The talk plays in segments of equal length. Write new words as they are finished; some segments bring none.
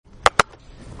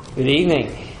Good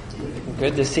evening.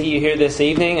 Good to see you here this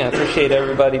evening. I appreciate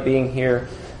everybody being here.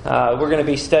 We're going to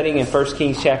be studying in 1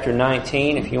 Kings chapter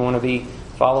 19. If you want to be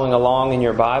following along in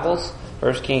your Bibles,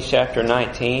 1 Kings chapter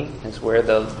 19 is where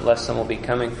the lesson will be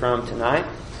coming from tonight.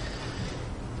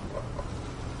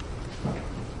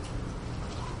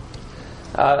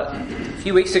 A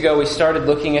few weeks ago we started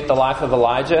looking at the life of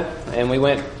Elijah, and we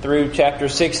went through chapter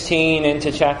 16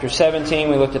 into chapter 17.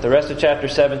 We looked at the rest of chapter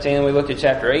 17, and we looked at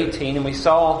chapter 18, and we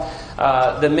saw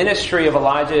the ministry of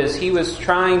Elijah as he was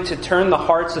trying to turn the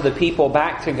hearts of the people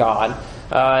back to God.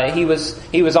 He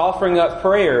was offering up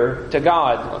prayer to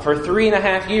God for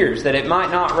 3.5 years that it might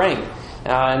not rain.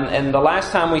 And the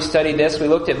last time we studied this, we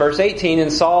looked at verse 18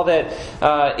 and saw that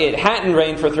it hadn't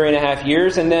rained for 3.5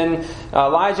 years. And then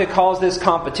Elijah calls this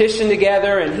competition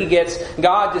together, and he gets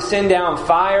God to send down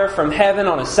fire from heaven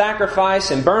on a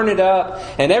sacrifice and burn it up.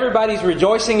 And everybody's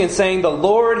rejoicing and saying, "The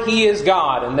Lord, He is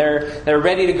God." And they're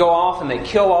ready to go off, and they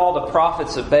kill all the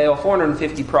prophets of Baal,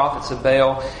 450 prophets of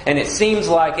Baal. And it seems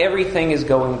like everything is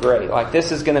going great. Like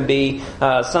this is going to be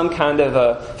some kind of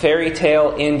a fairy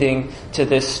tale ending to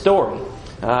this story.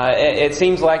 It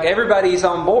seems like everybody's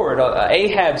on board.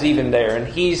 Ahab's even there, and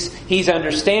he's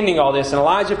understanding all this. And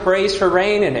Elijah prays for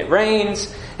rain, and it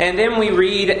rains. And then we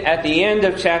read at the end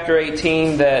of chapter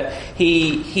 18 that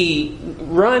he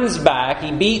runs back.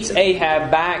 He beats Ahab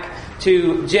back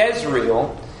to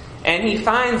Jezreel, and he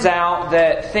finds out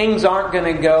that things aren't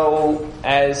going to go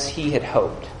as he had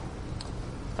hoped.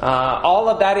 All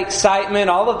of that excitement,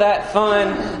 all of that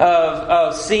fun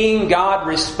of seeing God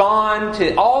respond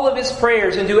to all of his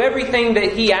prayers and do everything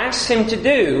that he asks him to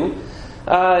do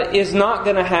is not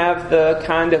going to have the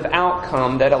kind of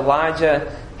outcome that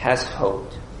Elijah has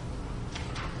hoped.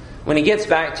 When he gets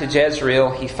back to Jezreel,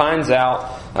 he finds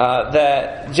out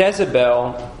that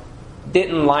Jezebel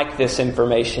didn't like this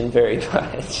information very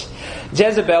much.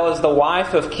 Jezebel is the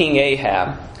wife of King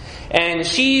Ahab. And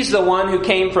she's the one who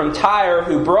came from Tyre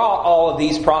who brought all of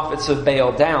these prophets of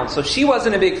Baal down. So she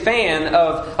wasn't a big fan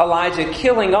of Elijah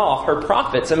killing off her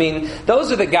prophets. I mean,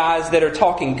 those are the guys that are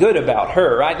talking good about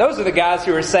her, right? Those are the guys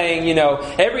who are saying,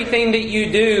 everything that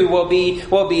you do will be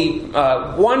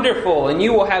wonderful, and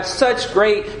you will have such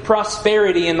great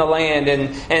prosperity in the land,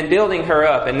 and building her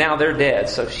up. And now they're dead,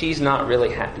 so she's not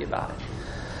really happy about it.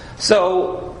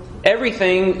 So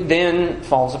everything then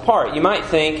falls apart. You might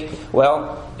think,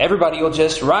 well, everybody will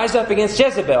just rise up against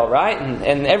Jezebel, right?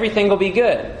 And everything will be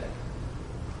good.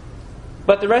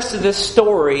 But the rest of this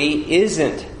story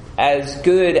isn't as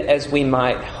good as we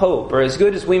might hope, or as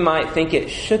good as we might think it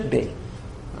should be.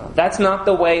 That's not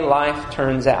the way life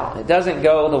turns out. It doesn't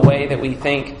go the way that we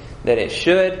think that it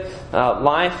should.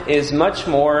 Life is much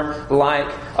more like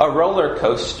a roller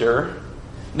coaster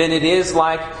than it is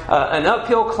like an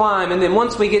uphill climb, and then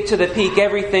once we get to the peak,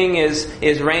 everything is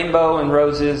rainbow and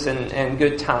roses and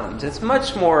good times. It's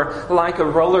much more like a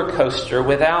roller coaster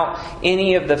without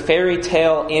any of the fairy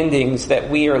tale endings that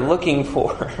we are looking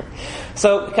for.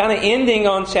 So kind of ending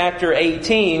on chapter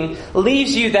 18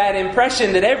 leaves you that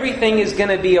impression that everything is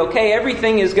going to be okay,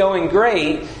 everything is going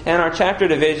great, and our chapter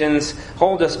divisions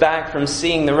hold us back from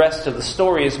seeing the rest of the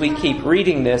story. As we keep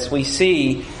reading this, we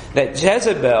see that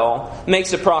Jezebel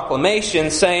makes a proclamation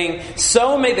saying,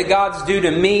 "So may the gods do to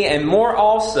me and more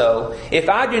also, if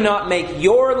I do not make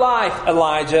your life,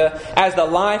 Elijah, as the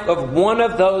life of one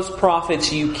of those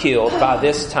prophets you killed by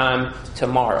this time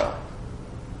tomorrow."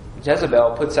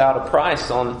 Jezebel puts out a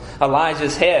price on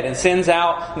Elijah's head and sends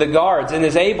out the guards and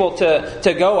is able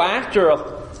to go after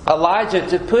Elijah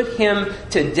to put him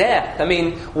to death. I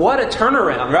mean, what a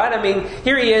turnaround, right? I mean,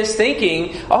 here he is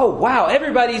thinking, oh wow,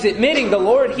 everybody's admitting the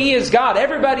Lord, He is God.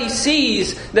 Everybody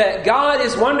sees that God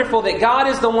is wonderful, that God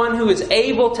is the one who is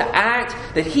able to act,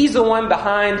 that He's the one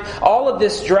behind all of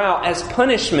this drought as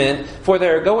punishment for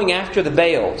their going after the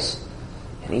Baals.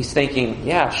 And he's thinking,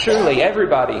 yeah, surely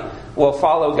everybody will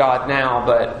follow God now,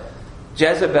 but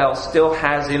Jezebel still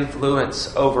has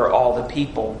influence over all the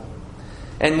people.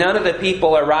 And none of the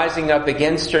people are rising up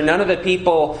against her. None of the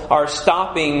people are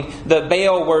stopping the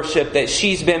Baal worship that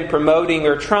she's been promoting,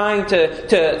 or trying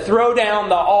to throw down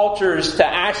the altars to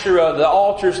Asherah, the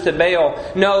altars to Baal.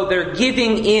 No, they're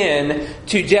giving in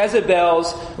to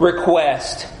Jezebel's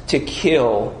request to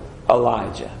kill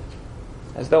Elijah,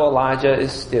 as though Elijah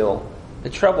is still the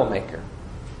troublemaker.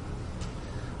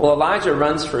 Well, Elijah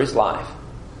runs for his life.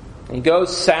 He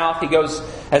goes south. He goes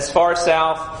as far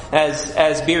south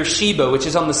as Beersheba, which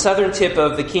is on the southern tip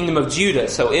of the kingdom of Judah.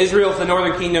 So Israel's the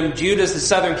northern kingdom, Judah's the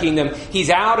southern kingdom. He's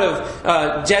out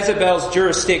of Jezebel's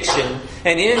jurisdiction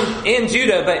and in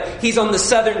Judah, but he's on the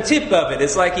southern tip of it.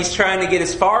 It's like he's trying to get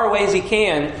as far away as he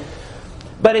can.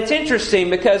 But it's interesting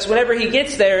because whenever he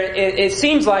gets there, it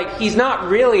seems like he's not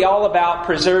really all about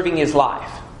preserving his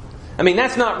life. I mean,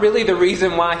 that's not really the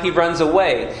reason why he runs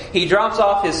away. He drops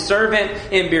off his servant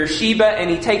in Beersheba and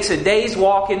he takes a day's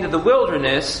walk into the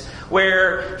wilderness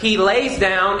where he lays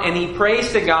down and he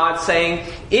prays to God saying,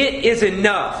 "It is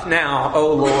enough now,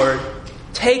 O Lord.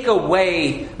 Take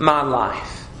away my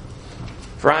life,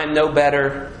 for I am no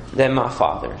better than my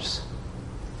fathers."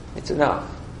 It's enough.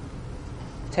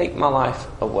 Take my life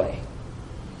away.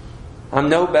 I'm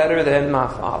no better than my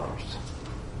fathers.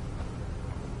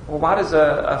 Well, why does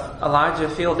Elijah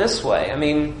feel this way? I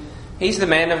mean, he's the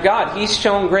man of God. He's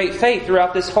shown great faith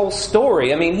throughout this whole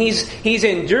story. I mean, he's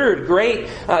endured great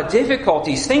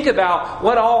difficulties. Think about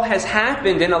what all has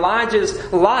happened in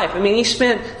Elijah's life. I mean, he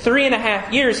spent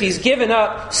 3.5 years. He's given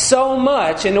up so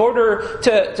much in order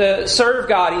to serve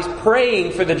God. He's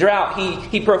praying for the drought.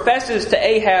 He professes to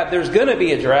Ahab there's going to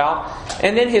be a drought.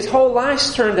 And then his whole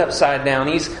life's turned upside down.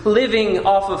 He's living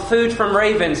off of food from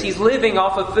ravens. He's living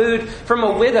off of food from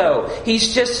a widow.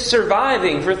 He's just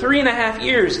surviving for 3.5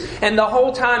 years. And the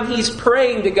whole time he's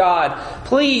praying to God,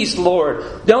 "Please, Lord,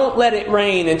 don't let it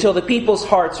rain until the people's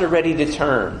hearts are ready to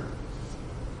turn."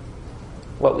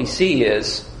 What we see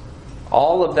is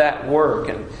all of that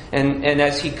work. And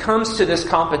as he comes to this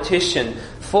competition,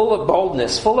 full of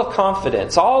boldness, full of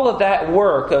confidence, all of that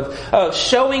work of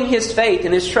showing his faith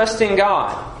and his trust in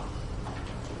God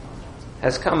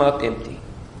has come up empty.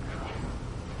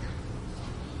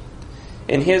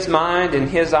 In his mind, in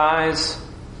his eyes,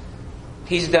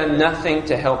 he's done nothing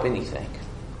to help anything.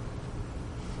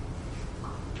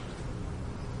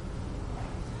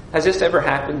 Has this ever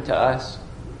happened to us?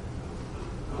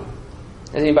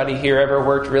 Has anybody here ever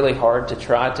worked really hard to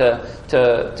try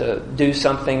to do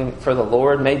something for the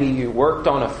Lord? Maybe you worked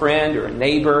on a friend or a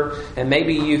neighbor, and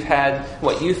maybe you've had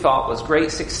what you thought was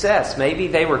great success. Maybe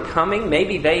they were coming.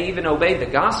 Maybe they even obeyed the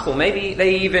gospel. Maybe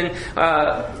they even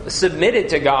submitted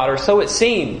to God, or so it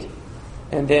seemed.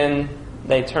 And then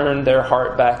they turned their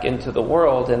heart back into the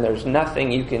world, and there's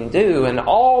nothing you can do. And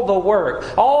all the work,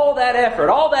 all that effort,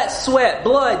 all that sweat,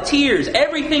 blood, tears,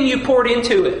 everything you poured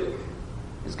into it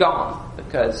is gone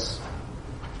because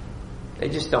they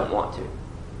just don't want to.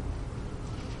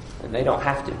 And they don't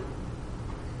have to.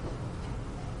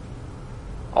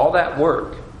 All that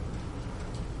work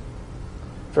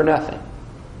for nothing.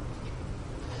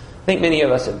 I think many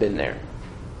of us have been there.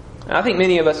 I think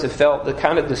many of us have felt the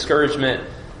kind of discouragement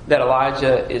that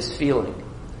Elijah is feeling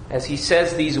as he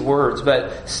says these words.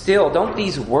 But still, don't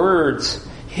these words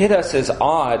hit us as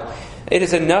odd? "It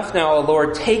is enough now, O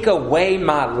Lord, take away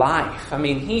my life." I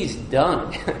mean, he's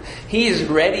done. He's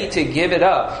ready to give it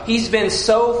up. He's been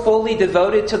so fully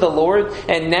devoted to the Lord,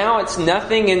 and now it's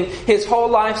nothing, and his whole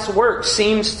life's work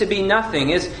seems to be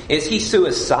nothing. Is he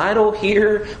suicidal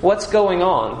here? What's going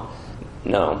on?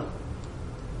 No.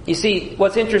 You see,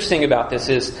 what's interesting about this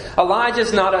is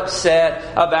Elijah's not upset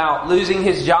about losing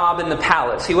his job in the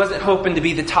palace. He wasn't hoping to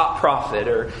be the top prophet,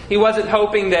 or he wasn't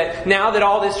hoping that now that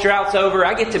all this drought's over,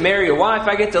 I get to marry a wife,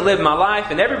 I get to live my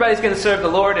life, and everybody's going to serve the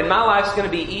Lord, and my life's going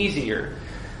to be easier.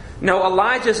 No,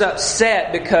 Elijah's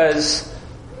upset because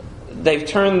they've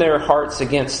turned their hearts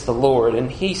against the Lord, and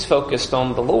he's focused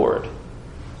on the Lord.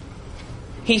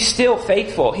 He's still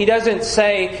faithful. He doesn't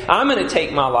say, "I'm going to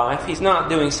take my life." He's not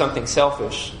doing something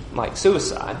selfish like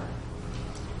suicide.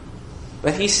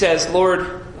 But he says,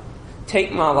 "Lord,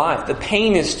 take my life. The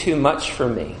pain is too much for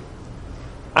me.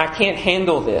 I can't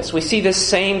handle this." We see this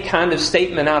same kind of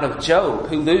statement out of Job,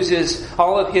 who loses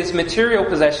all of his material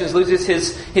possessions, loses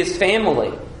his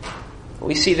family.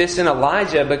 We see this in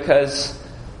Elijah because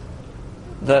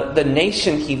the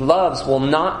nation he loves will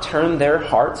not turn their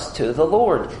hearts to the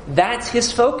Lord. That's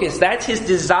his focus. That's his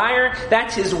desire.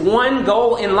 That's his one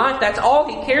goal in life. That's all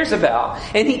he cares about.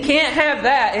 And he can't have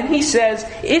that. And he says,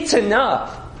 "It's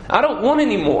enough. I don't want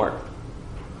any more.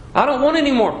 I don't want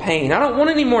any more pain. I don't want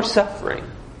any more suffering."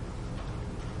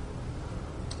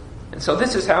 And so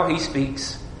this is how he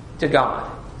speaks to God.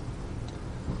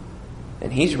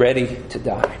 And he's ready to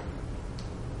die.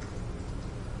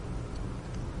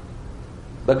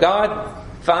 But God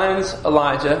finds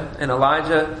Elijah, and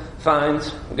Elijah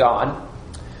finds God.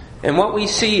 And what we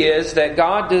see is that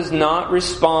God does not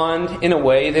respond in a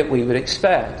way that we would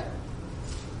expect.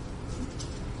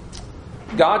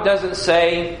 God doesn't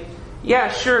say, "Yeah,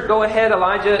 sure, go ahead,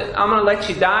 Elijah. I'm going to let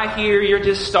you die here. You're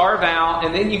just starve out,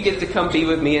 and then you get to come be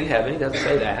with me in heaven." He doesn't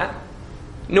say that.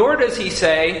 Nor does he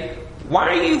say, "Why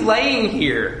are you laying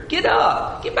here? Get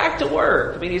up. Get back to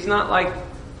work." I mean, he's not like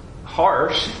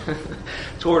harsh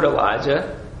toward Elijah.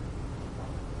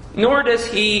 Nor does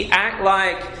he act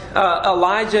like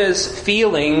Elijah's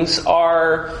feelings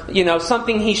are,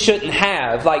 something he shouldn't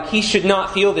have. Like, he should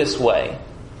not feel this way.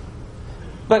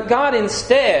 But God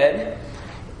instead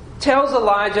tells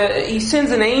Elijah, he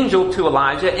sends an angel to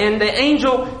Elijah, and the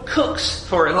angel cooks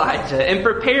for Elijah and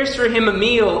prepares for him a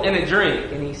meal and a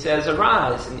drink. And he says,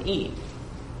 "Arise and eat."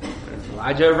 And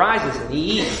Elijah arises and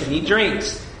he eats and he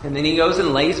drinks. And then he goes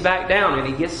and lays back down and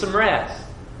he gets some rest.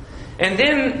 And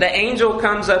then the angel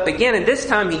comes up again, and this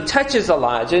time he touches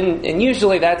Elijah, and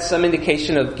usually that's some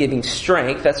indication of giving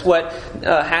strength. That's what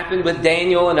happened with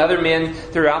Daniel and other men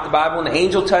throughout the Bible. And the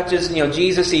angel touches,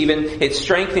 Jesus even, it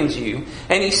strengthens you.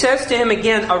 And he says to him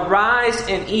again, "Arise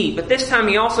and eat." But this time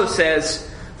he also says,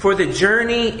 "For the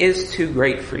journey is too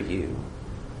great for you."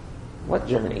 What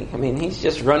journey? I mean, he's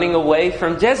just running away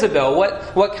from Jezebel.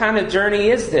 What kind of journey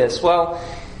is this? Well,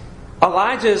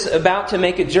 Elijah's about to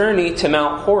make a journey to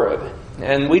Mount Horeb.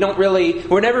 And we're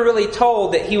never really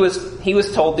told that he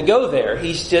was told to go there.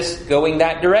 He's just going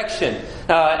that direction.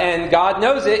 And God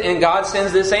knows it, and God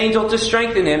sends this angel to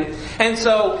strengthen him. And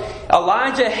so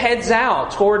Elijah heads out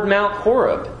toward Mount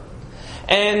Horeb.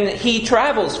 And he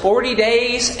travels 40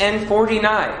 days and 40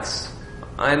 nights.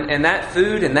 And that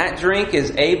food and that drink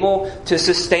is able to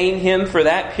sustain him for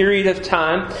that period of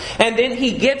time. And then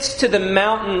he gets to the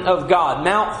mountain of God,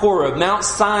 Mount Horeb, Mount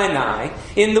Sinai,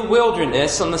 in the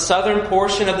wilderness on the southern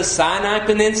portion of the Sinai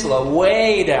Peninsula,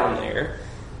 way down there.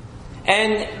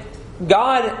 And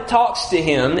God talks to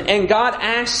him, and God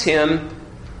asks him,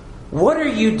 "What are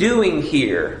you doing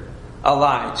here,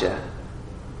 Elijah?"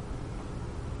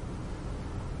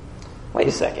 Wait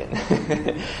a second.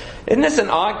 Isn't this an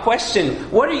odd question?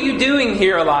 What are you doing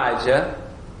here, Elijah?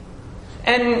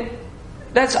 And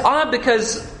that's odd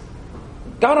because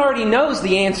God already knows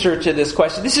the answer to this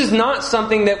question. This is not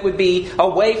something that would be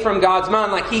away from God's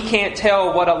mind, like he can't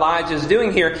tell what Elijah's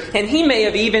doing here. And he may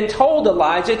have even told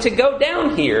Elijah to go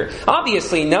down here.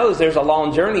 Obviously he knows there's a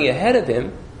long journey ahead of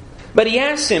him. But he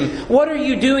asks him, "What are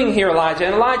you doing here, Elijah?"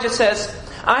 And Elijah says,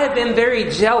 "I have been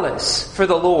very jealous for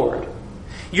the Lord.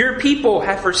 Your people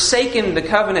have forsaken the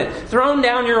covenant, thrown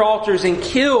down your altars, and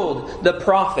killed the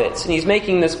prophets." And he's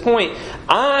making this point.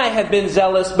 "I have been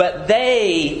zealous, but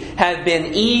they have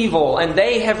been evil, and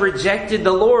they have rejected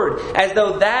the Lord," as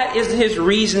though that is his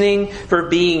reasoning for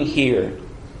being here.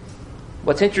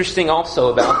 What's interesting also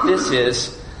about this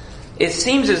is, it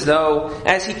seems as though,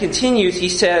 as he continues, he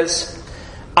says,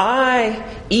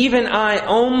 even I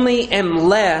only am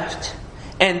left,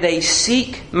 and they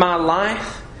seek my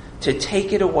life to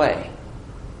take it away."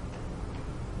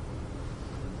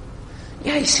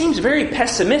 Yeah, he seems very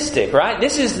pessimistic, right?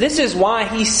 This is why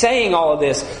he's saying all of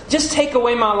this. Just take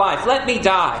away my life. Let me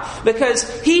die.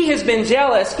 Because he has been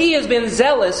jealous. He has been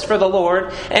zealous for the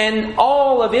Lord. And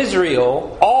all of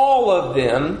Israel, all of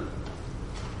them,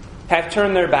 have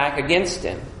turned their back against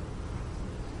him.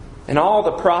 And all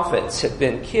the prophets have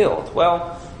been killed.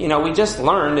 Well, we just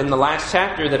learned in the last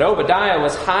chapter that Obadiah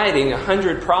was hiding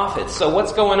 100 prophets. So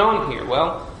what's going on here?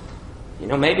 Well,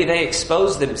 maybe they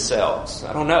exposed themselves.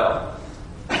 I don't know.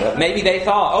 But maybe they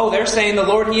thought, they're saying the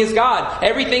Lord, He is God.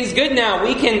 Everything's good now.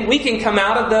 We can come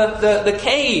out of the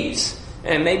caves.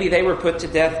 And maybe they were put to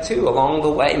death too along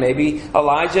the way. Maybe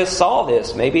Elijah saw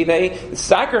this. Maybe they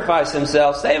sacrificed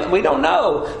themselves. We don't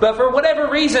know. But for whatever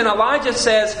reason, Elijah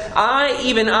says,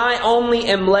 I only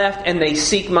am left, and they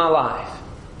seek my life.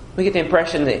 We get the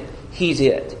impression that he's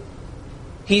it.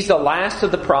 He's the last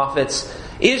of the prophets.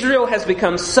 Israel has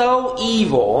become so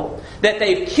evil that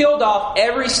they've killed off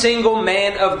every single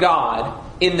man of God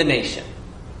in the nation.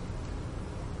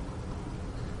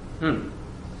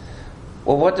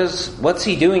 Well, what's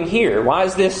he doing here? Why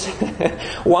is this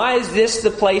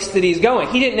the place that he's going?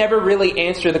 He didn't ever really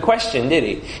answer the question, did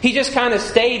he? He just kind of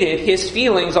stated his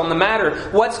feelings on the matter.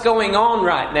 What's going on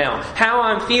right now? How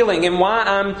I'm feeling and why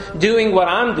I'm doing what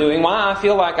I'm doing. Why I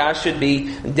feel like I should be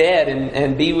dead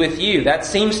and be with you. That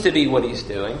seems to be what he's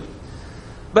doing.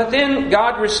 But then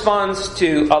God responds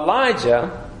to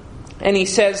Elijah and he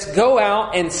says, "Go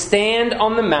out and stand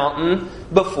on the mountain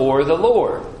before the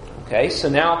Lord." Okay, so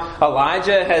now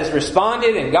Elijah has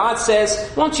responded, and God says,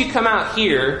 "Why don't you come out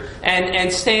here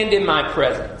and stand in my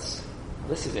presence?"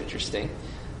 This is interesting.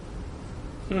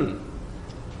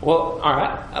 Well, all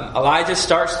right. Elijah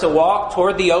starts to walk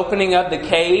toward the opening of the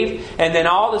cave, and then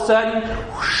all of a sudden,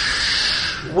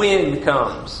 whoosh, wind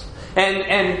comes. And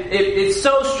it's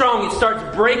so strong, it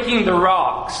starts breaking the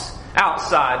rocks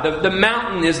outside. The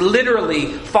mountain is literally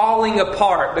falling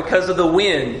apart because of the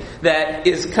wind that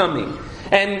is coming.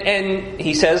 And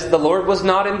he says the Lord was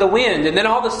not in the wind. And then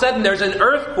all of a sudden there's an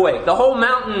earthquake. The whole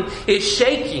mountain is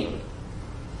shaking.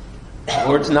 The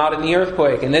Lord's not in the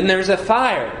earthquake. And then there's a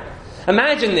fire.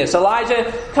 Imagine this.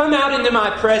 Elijah, come out into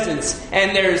my presence,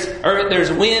 and there's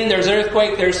wind, there's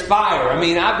earthquake, there's fire. I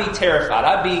mean, I'd be terrified.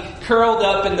 I'd be curled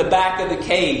up in the back of the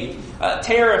cave,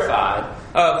 terrified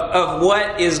of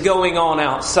what is going on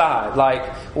outside. Like,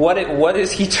 what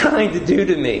is he trying to do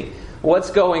to me? What's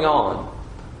going on?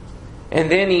 And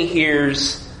then he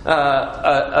hears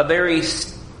a very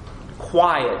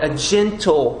quiet, a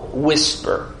gentle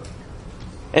whisper.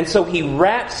 And so he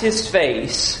wraps his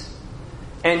face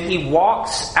and he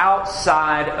walks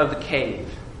outside of the cave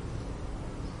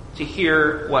to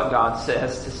hear what God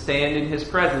says, to stand in His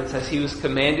presence as he was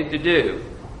commanded to do.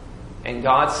 And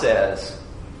God says,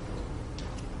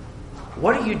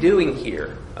 "What are you doing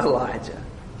here, Elijah?"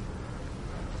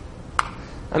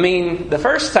 I mean, the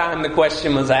first time the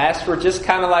question was asked, we're just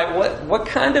kind of like, what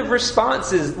kind of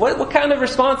response is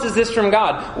this from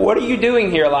God? What are you doing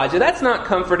here, Elijah? That's not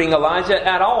comforting Elijah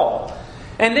at all.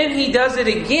 And then he does it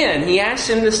again. He asks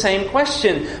him the same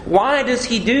question. Why does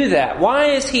he do that? Why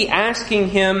is he asking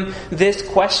him this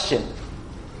question?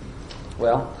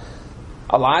 Well,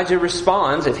 Elijah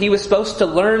responds. If he was supposed to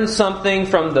learn something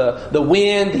from the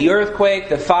wind, the earthquake,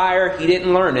 the fire, he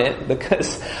didn't learn it,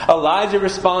 because Elijah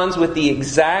responds with the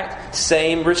exact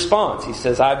same response. He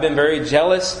says, "I've been very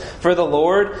jealous for the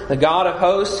Lord, the God of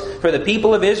hosts, for the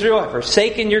people of Israel. I've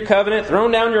forsaken your covenant,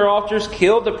 thrown down your altars,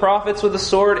 killed the prophets with the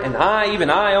sword, and I, even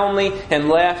I only, am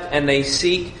left, and they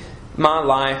seek my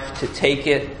life to take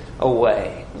it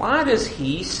away." Why does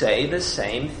he say the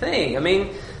same thing? I mean,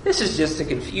 this is just a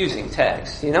confusing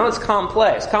text. It's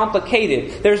complex,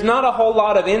 complicated. There's not a whole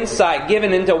lot of insight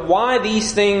given into why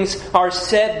these things are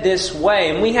said this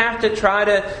way. And we have to try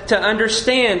to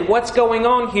understand what's going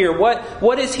on here.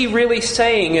 What is he really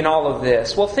saying in all of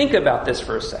this? Well, think about this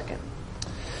for a second.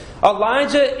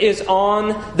 Elijah is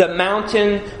on the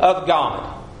mountain of God.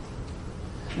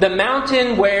 The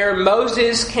mountain where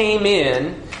Moses came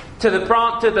in to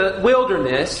the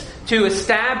wilderness to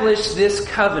establish this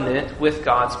covenant with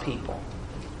God's people.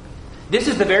 This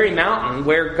is the very mountain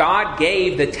where God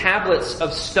gave the tablets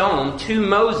of stone to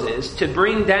Moses to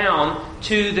bring down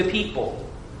to the people.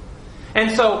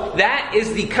 And so that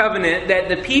is the covenant that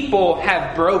the people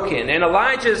have broken. And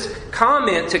Elijah's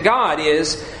comment to God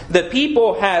is, "The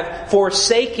people have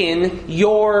forsaken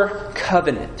your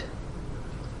covenant."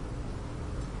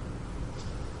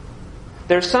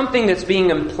 There's something that's being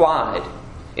implied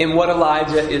in what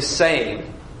Elijah is saying.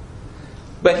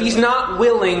 But he's not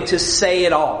willing to say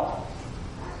it all.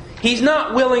 He's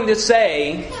not willing to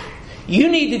say, "You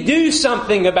need to do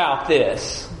something about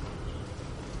this."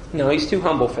 No, he's too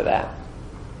humble for that.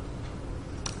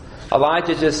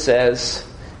 Elijah just says,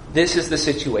 "This is the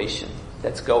situation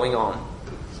that's going on,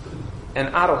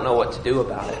 and I don't know what to do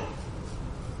about it."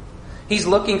 He's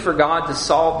looking for God to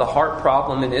solve the heart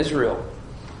problem in Israel.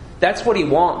 That's what he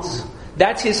wants.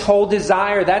 That's his whole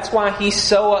desire. That's why he's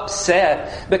so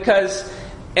upset, because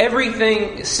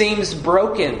everything seems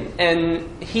broken and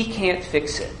he can't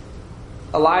fix it.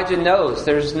 Elijah knows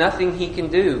there's nothing he can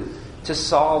do to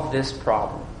solve this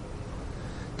problem.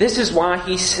 This is why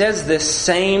he says this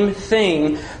same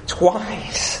thing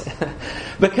twice.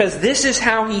 Because this is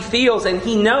how he feels, and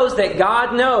he knows that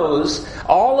God knows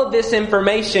all of this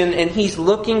information, and he's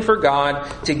looking for God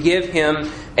to give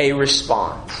him a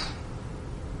response.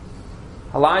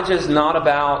 Elijah is not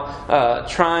about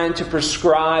trying to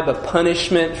prescribe a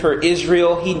punishment for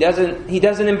Israel. He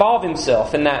doesn't involve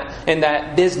himself in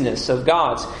that business of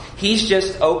God's. He's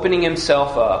just opening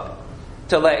himself up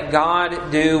to let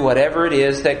God do whatever it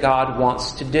is that God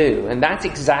wants to do. And that's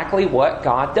exactly what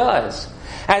God does.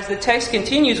 As the text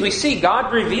continues, we see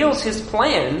God reveals His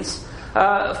plans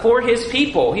for His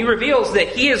people. He reveals that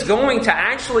He is going to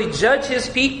actually judge His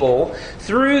people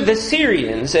through the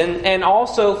Syrians and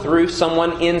also through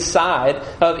someone inside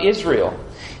of Israel.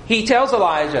 He tells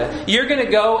Elijah, "You're going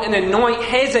to go and anoint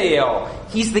Hazael.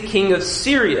 He's the king of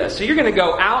Syria. So you're going to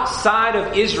go outside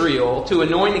of Israel to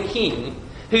anoint a king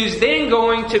who's then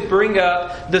going to bring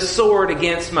up the sword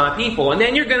against my people. And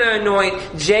then you're going to anoint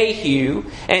Jehu,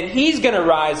 and he's going to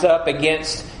rise up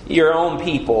against your own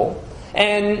people.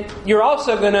 And you're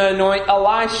also going to anoint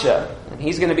Elisha. And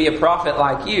he's going to be a prophet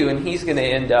like you, and he's going to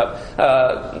end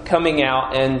up coming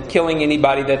out and killing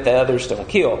anybody that the others don't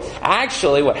kill."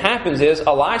 Actually, what happens is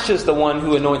Elisha's the one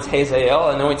who anoints Hazael,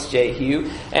 anoints Jehu.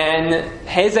 And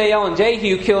Hazael and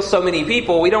Jehu kill so many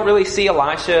people, we don't really see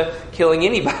Elisha killing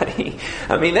anybody.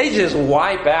 I mean, they just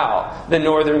wipe out the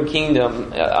northern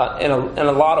kingdom in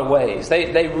a lot of ways.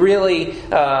 They really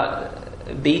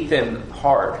beat them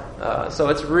hard. So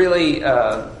it's really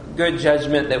good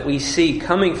judgment that we see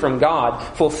coming from God,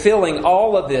 fulfilling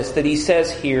all of this that He says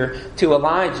here to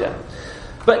Elijah.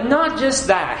 But not just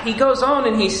that. He goes on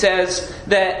and he says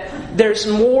that there's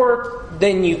more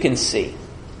than you can see.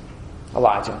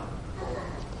 Elijah,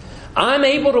 I'm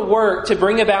able to work to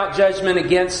bring about judgment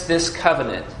against this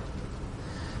covenant.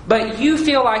 But you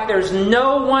feel like there's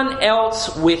no one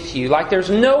else with you, like there's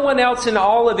no one else in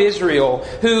all of Israel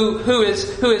who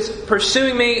is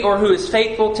pursuing me or who is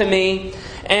faithful to me.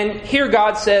 And here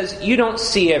God says, you don't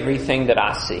see everything that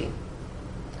I see.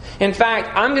 In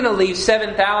fact, I'm going to leave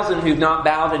 7,000 who've not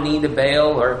bowed a knee to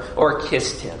Baal or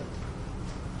kissed him.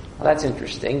 Well, that's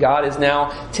interesting. God is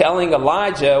now telling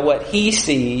Elijah what he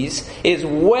sees is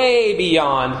way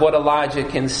beyond what Elijah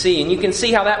can see. And you can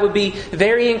see how that would be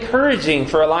very encouraging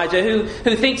for Elijah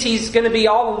who thinks he's going to be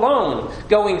all alone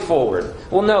going forward.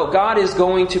 Well, no, God is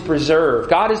going to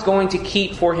preserve. God is going to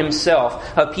keep for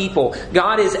himself a people.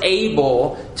 God is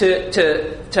able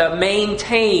to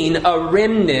maintain a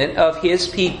remnant of his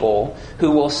people who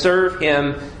will serve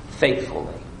him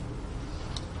faithfully.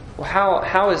 Well,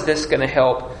 how is this going to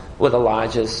help with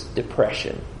Elijah's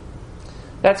depression?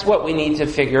 That's what we need to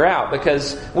figure out,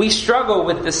 because we struggle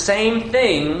with the same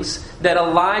things that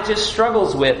Elijah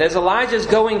struggles with. As Elijah's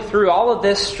going through all of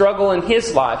this struggle in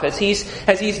his life, as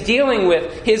he's dealing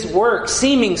with his work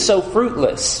seeming so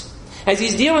fruitless, as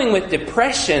he's dealing with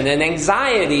depression and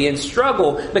anxiety and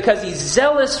struggle because he's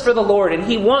zealous for the Lord and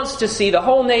he wants to see the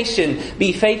whole nation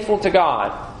be faithful to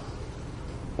God,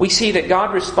 we see that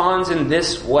God responds in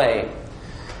this way.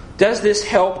 Does this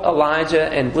help Elijah,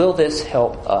 and will this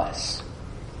help us?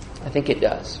 I think it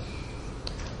does.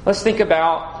 Let's think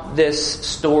about this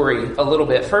story a little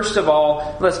bit. First of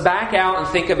all, let's back out and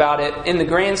think about it in the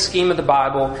grand scheme of the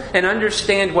Bible and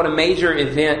understand what a major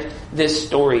event this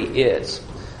story is.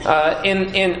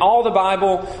 In all the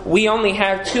Bible, we only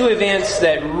have two events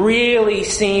that really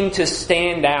seem to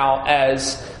stand out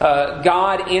as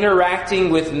God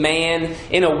interacting with man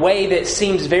in a way that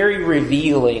seems very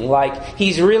revealing, like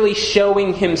He's really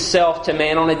showing Himself to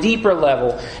man on a deeper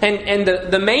level. And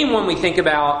the main one we think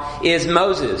about is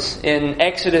Moses in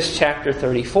Exodus chapter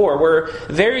 34, where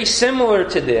very similar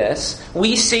to this,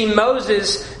 we see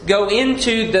Moses go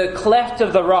into the cleft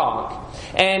of the rock.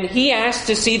 And he asks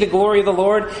to see the glory of the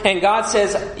Lord. And God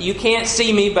says, you can't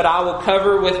see me, but I will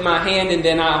cover with my hand, and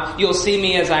then you'll see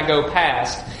me as I go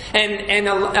past. And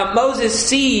Moses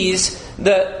sees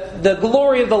the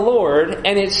glory of the Lord,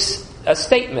 and it's a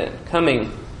statement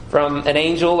coming from an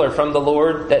angel or from the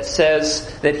Lord that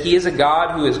says that He is a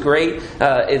God who is great,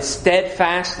 is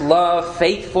steadfast, love,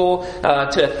 faithful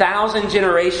to 1,000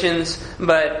 generations,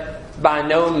 but by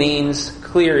no means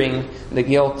clearing the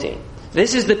guilty.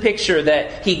 This is the picture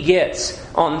that he gets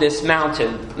on this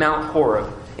mountain, Mount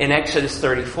Horeb, in Exodus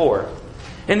 34.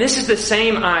 And this is the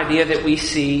same idea that we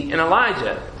see in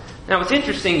Elijah. Now what's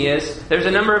interesting is there's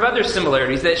a number of other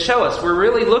similarities that show us we're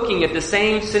really looking at the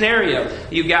same scenario.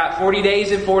 You've got 40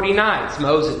 days and 40 nights,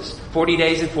 Moses. 40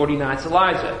 days and 40 nights,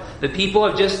 Elijah. The people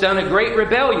have just done a great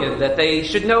rebellion that they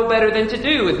should know better than to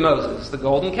do with Moses, the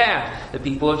golden calf. The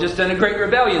people have just done a great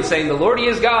rebellion saying the Lord He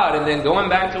is God, and then going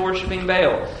back to worshiping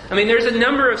Baal. I mean, there's a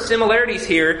number of similarities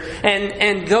here,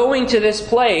 and going to this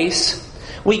place,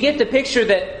 we get the picture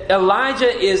that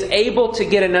Elijah is able to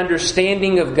get an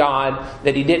understanding of God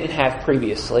that he didn't have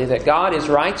previously. That God is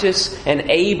righteous and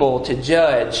able to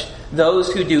judge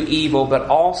those who do evil, but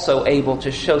also able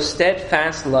to show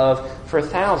steadfast love for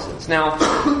thousands. Now,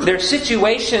 their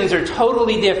situations are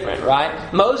totally different,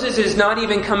 right? Moses has not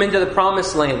even come into the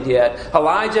promised land yet.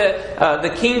 Elijah, the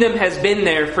kingdom has been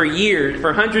there for years,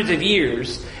 for hundreds of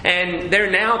years, and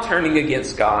they're now turning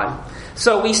against God.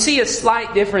 So we see a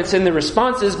slight difference in the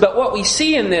responses, but what we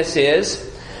see in this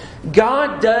is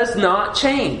God does not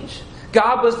change.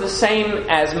 God was the same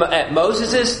as at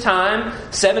Moses' time,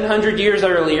 700 years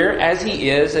earlier, as He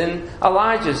is in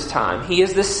Elijah's time. He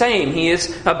is the same. He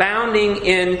is abounding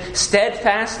in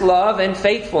steadfast love and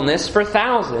faithfulness for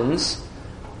thousands,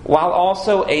 while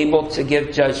also able to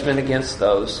give judgment against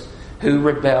those who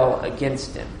rebel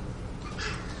against Him.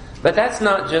 But that's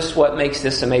not just what makes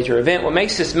this a major event. What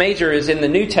makes this major is in the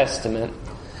New Testament,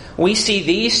 we see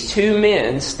these two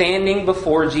men standing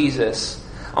before Jesus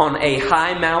on a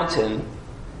high mountain,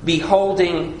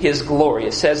 beholding His glory.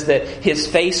 It says that His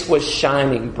face was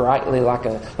shining brightly like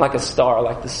a star,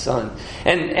 like the sun.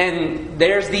 And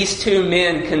there's these two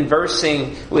men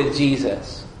conversing with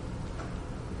Jesus.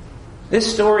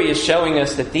 This story is showing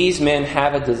us that these men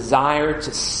have a desire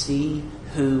to see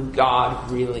who God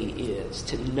really is,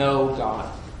 to know God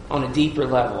on a deeper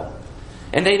level.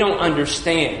 And they don't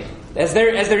understand As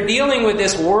they're dealing with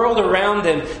this world around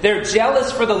them, they're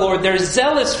jealous for the Lord, they're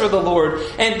zealous for the Lord,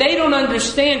 and they don't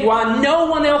understand why no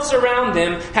one else around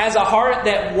them has a heart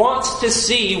that wants to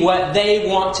see what they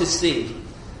want to see.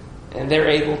 And they're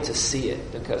able to see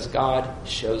it because God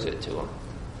shows it to them.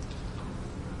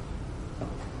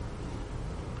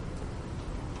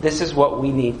 This is what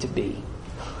we need to be.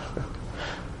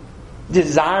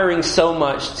 Desiring so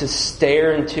much to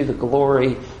stare into the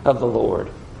glory of the Lord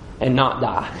and not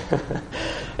die.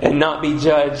 And not be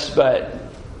judged, but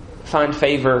find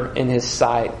favor in His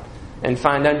sight. And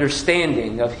find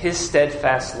understanding of His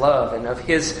steadfast love and of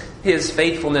His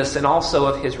faithfulness and also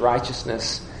of His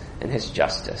righteousness and His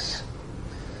justice.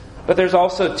 But there's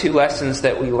also two lessons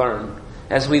that we learn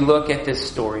as we look at this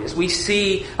story. As we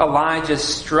see Elijah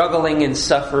struggling and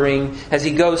suffering, as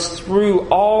he goes through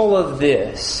all of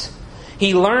this,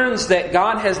 he learns that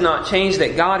God has not changed,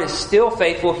 that God is still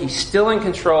faithful, He's still in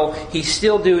control, He's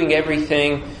still doing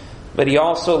everything. But he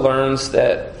also learns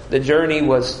that the journey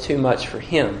was too much for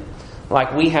him.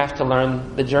 Like we have to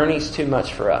learn the journey's too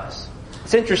much for us.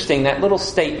 It's interesting, that little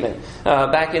statement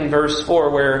back in verse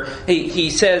 4 where he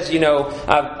says,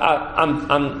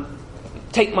 I'm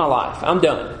take my life. I'm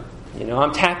done.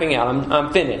 I'm tapping out.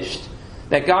 I'm finished.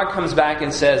 That God comes back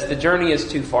and says, the journey is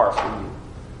too far for you.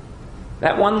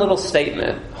 That one little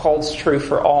statement holds true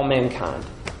for all mankind.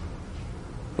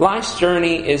 Life's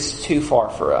journey is too far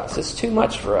for us. It's too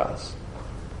much for us.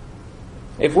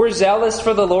 If we're zealous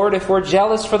for the Lord, if we're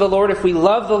jealous for the Lord, if we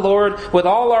love the Lord with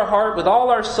all our heart, with all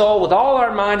our soul, with all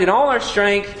our mind and all our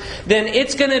strength, then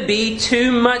it's going to be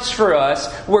too much for us.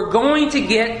 We're going to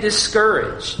get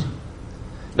discouraged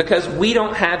because we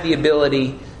don't have the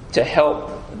ability to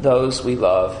help those we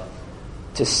love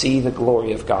to see the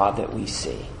glory of God that we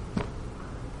see.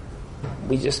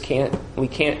 We just can't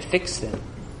fix them.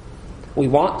 We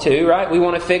want to, right? We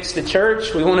want to fix the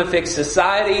church. We want to fix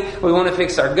society. We want to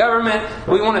fix our government.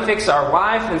 We want to fix our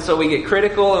wife. And so we get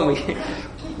critical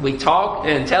and we talk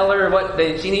and tell her what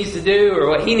she needs to do or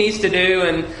what he needs to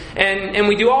do. And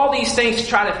we do all these things to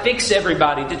try to fix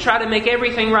everybody, to try to make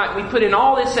everything right. We put in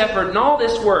all this effort and all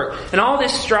this work and all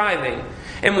this striving.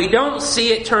 And we don't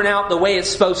see it turn out the way it's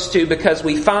supposed to because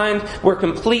we find we're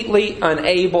completely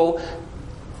unable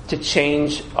to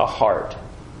change a heart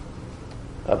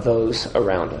of those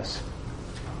around us.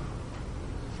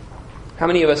 How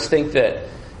many of us think that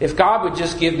if God would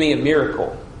just give me a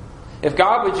miracle, if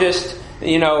God would just,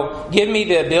 give me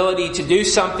the ability to do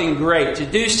something great, to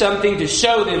do something to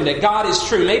show them that God is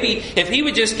true. Maybe if He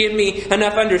would just give me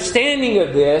enough understanding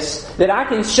of this, that I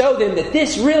can show them that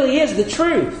this really is the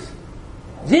truth,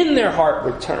 then their heart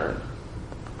would turn.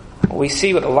 We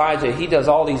see with Elijah, he does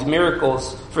all these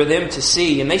miracles for them to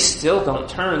see, and they still don't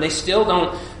turn. They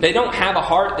don't have a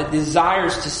heart that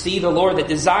desires to see the Lord, that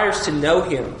desires to know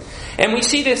Him. And we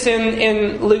see this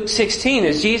in Luke 16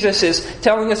 as Jesus is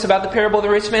telling us about the parable of the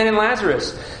rich man and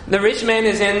Lazarus. The rich man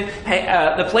is in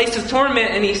the place of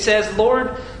torment, and he says,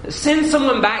 Lord, send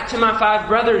someone back to my 5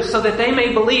 brothers so that they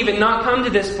may believe and not come to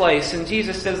this place. And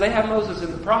Jesus says, they have Moses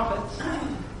and the prophets.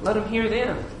 Let them hear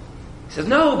them. He says,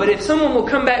 no, but if someone will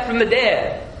come back from the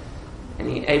dead. And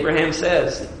Abraham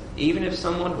says, even if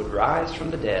someone would rise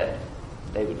from the dead,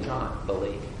 they would not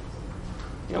believe.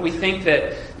 We think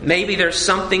that maybe there's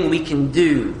something we can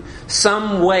do,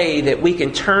 some way that we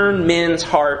can turn men's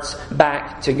hearts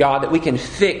back to God, that we can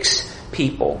fix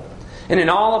people. And in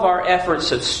all of our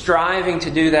efforts of striving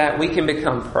to do that, we can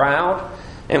become proud,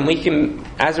 and we can,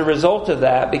 as a result of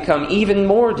that, become even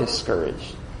more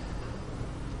discouraged.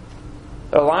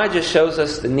 Elijah shows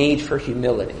us the need for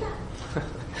humility.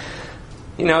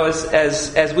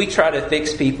 As we try to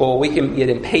fix people, we can get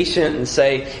impatient and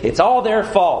say, it's all their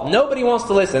fault. Nobody wants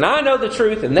to listen. I know the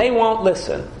truth and they won't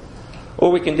listen. Or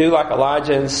we can do like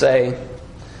Elijah and say,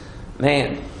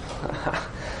 man,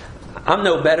 I'm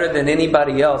no better than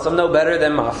anybody else. I'm no better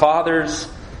than my fathers.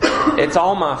 It's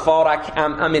all my fault.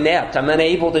 I'm inept. I'm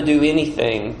unable to do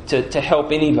anything to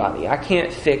help anybody. I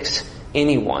can't fix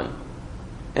anyone.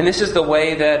 And this is the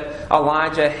way that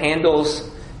Elijah handles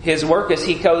his work as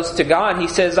he goes to God. He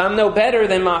says, I'm no better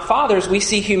than my fathers. We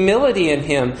see humility in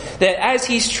him. That as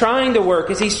he's trying to work,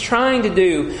 as he's trying to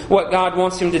do what God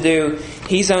wants him to do,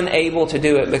 he's unable to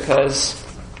do it because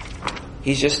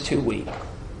he's just too weak.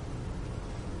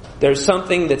 There's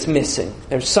something that's missing.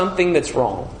 There's something that's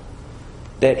wrong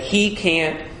that he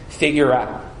can't figure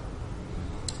out.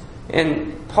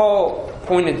 And Paul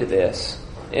pointed to this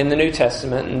in the New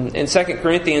Testament. And in 2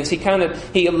 Corinthians,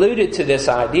 he alluded to this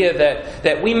idea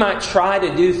that we might try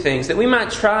to do things, that we might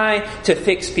try to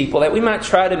fix people, that we might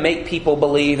try to make people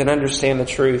believe and understand the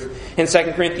truth. In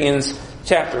 2 Corinthians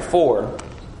chapter 4,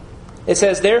 It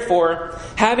says, "Therefore,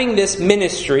 having this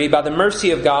ministry by the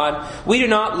mercy of God, we do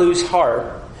not lose heart.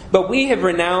 But we have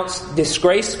renounced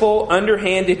disgraceful,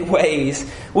 underhanded ways.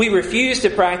 We refuse to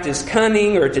practice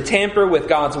cunning or to tamper with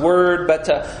God's word,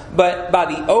 but by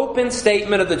the open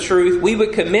statement of the truth, we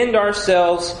would commend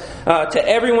ourselves to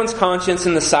everyone's conscience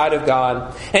in the sight of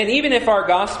God. And even if our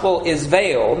gospel is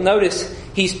veiled," notice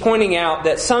he's pointing out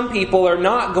that some people are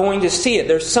not going to see it.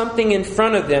 There's something in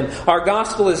front of them. Our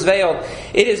gospel is veiled.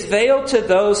 It is veiled to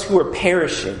those who are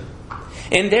perishing.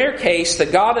 In their case, the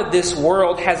God of this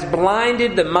world has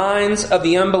blinded the minds of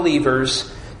the unbelievers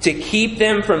to keep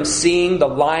them from seeing the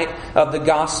light of the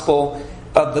gospel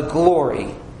of the glory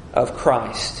of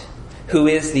Christ, who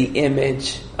is the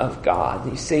image of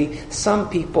God. You see, some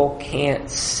people can't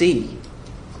see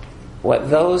what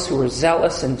those who are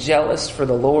zealous and jealous for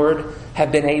the Lord have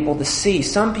been able to see.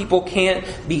 Some people can't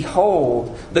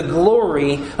behold the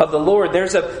glory of the Lord.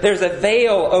 There's a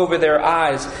veil over their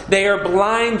eyes. They are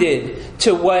blinded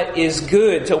to what is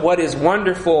good, to what is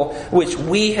wonderful, which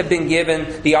we have been given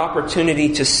the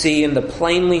opportunity to see in the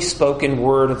plainly spoken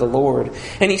word of the Lord.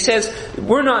 And he says,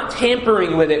 we're not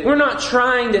tampering with it. We're not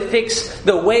trying to fix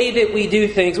the way that we do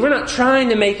things. We're not trying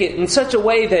to make it in such a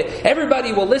way that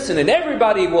everybody will listen and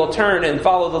everybody will turn and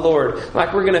follow the Lord,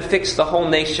 like we're going to fix the whole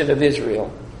nation of Israel.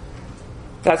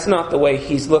 That's not the way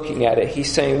he's looking at it.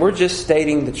 He's saying we're just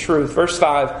stating the truth. Verse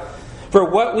 5, "For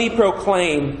what we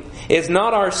proclaim is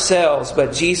not ourselves,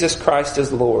 but Jesus Christ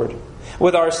as Lord,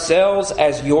 with ourselves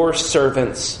as your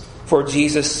servants for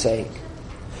Jesus' sake.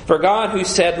 For God, who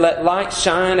said, 'Let light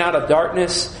shine out of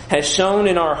darkness,' has shone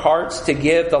in our hearts to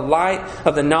give the light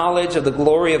of the knowledge of the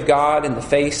glory of God in the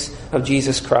face of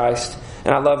Jesus Christ."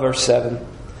 And I love verse 7.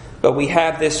 "But we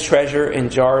have this treasure in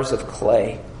jars of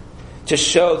clay, to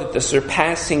show that the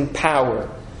surpassing power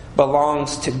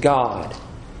belongs to God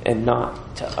and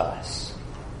not to us."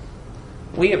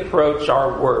 We approach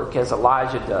our work as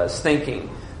Elijah does, thinking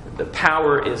the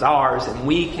power is ours and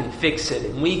we can fix it,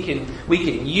 and we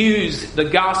can use the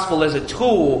gospel as a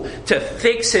tool to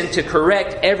fix and to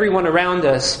correct everyone around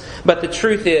us. But the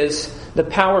truth is, the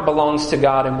power belongs to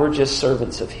God and we're just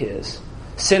servants of His,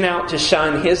 sent out to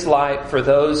shine His light for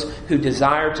those who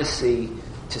desire to see,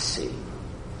 to see.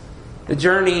 The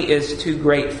journey is too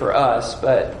great for us,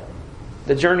 but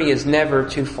the journey is never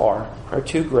too far or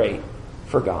too great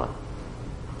for God.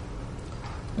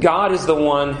 God is the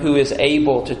one who is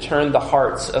able to turn the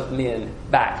hearts of men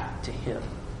back to Him.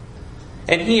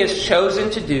 And He has chosen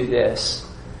to do this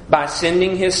by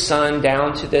sending His Son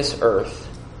down to this earth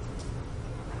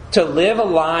to live a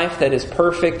life that is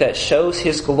perfect, that shows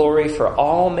His glory for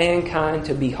all mankind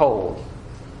to behold,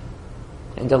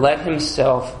 and to let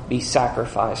Himself be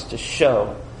sacrificed to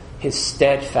show His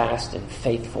steadfast and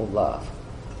faithful love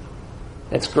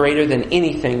that's greater than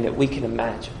anything that we can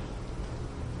imagine.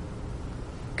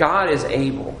 God is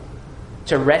able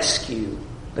to rescue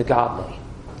the godly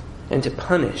and to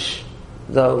punish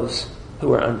those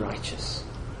who are unrighteous.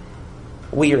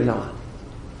 We are not.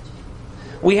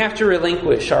 We have to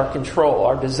relinquish our control,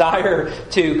 our desire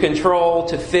to control,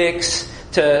 to fix,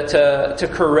 to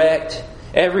correct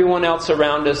everyone else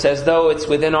around us, as though it's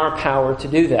within our power to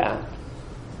do that.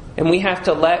 And we have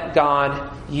to let God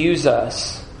use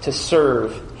us to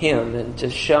serve Him and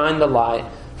to shine the light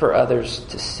for others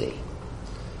to see.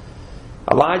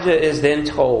 Elijah is then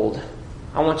told,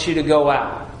 I want you to go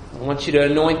out. I want you to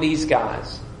anoint these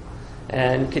guys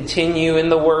and continue in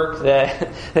the work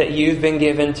that you've been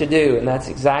given to do. And that's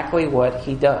exactly what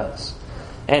he does.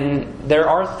 And there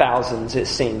are thousands, it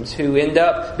seems, who end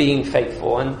up being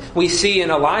faithful. And we see in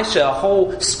Elisha a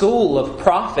whole school of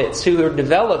prophets who are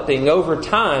developing over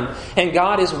time. And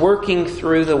God is working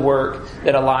through the work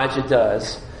that Elijah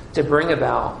does to bring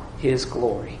about His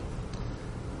glory.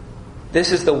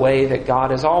 This is the way that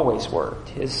God has always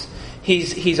worked.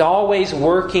 He's always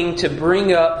working to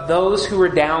bring up those who are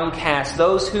downcast,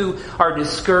 those who are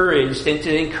discouraged, and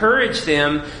to encourage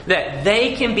them that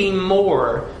they can be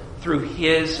more through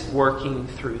His working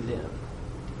through them.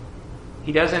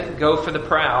 He doesn't go for the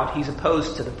proud. He's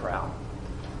opposed to the proud.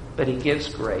 But He gives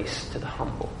grace to the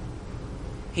humble.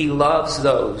 He loves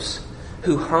those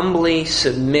who humbly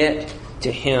submit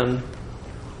to Him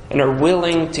and are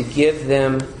willing to give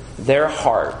them their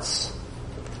hearts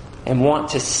and want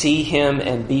to see Him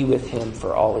and be with Him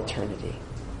for all eternity.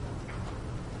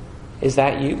 Is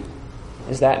that you?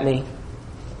 Is that me?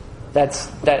 That's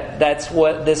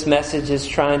what this message is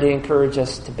trying to encourage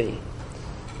us to be.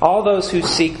 All those who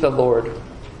seek the Lord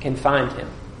can find Him.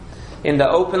 In the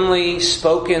openly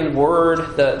spoken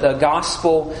word, the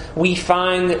gospel, we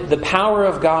find the power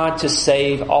of God to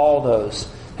save all those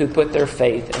who put their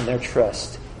faith and their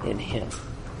trust in Him.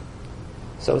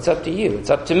 So it's up to you. It's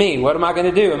up to me. What am I going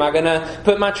to do? Am I going to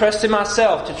put my trust in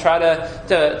myself to try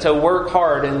to work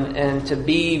hard and to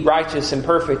be righteous and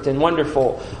perfect and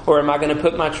wonderful? Or am I going to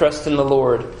put my trust in the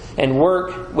Lord and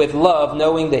work with love,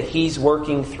 knowing that He's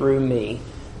working through me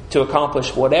to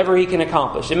accomplish whatever He can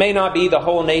accomplish? It may not be the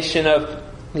whole nation of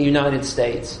the United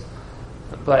States,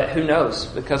 but who knows?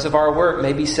 Because of our work,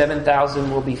 maybe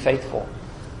 7,000 will be faithful.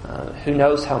 Who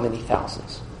knows how many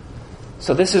thousands?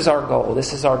 So this is our goal.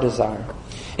 This is our desire.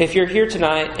 If you're here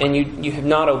tonight and you have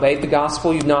not obeyed the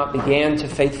gospel, you've not began to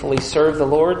faithfully serve the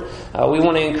Lord, we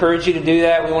want to encourage you to do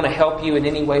that. We want to help you in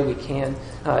any way we can.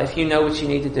 If you know what you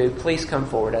need to do, please come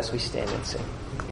forward as we stand and sing.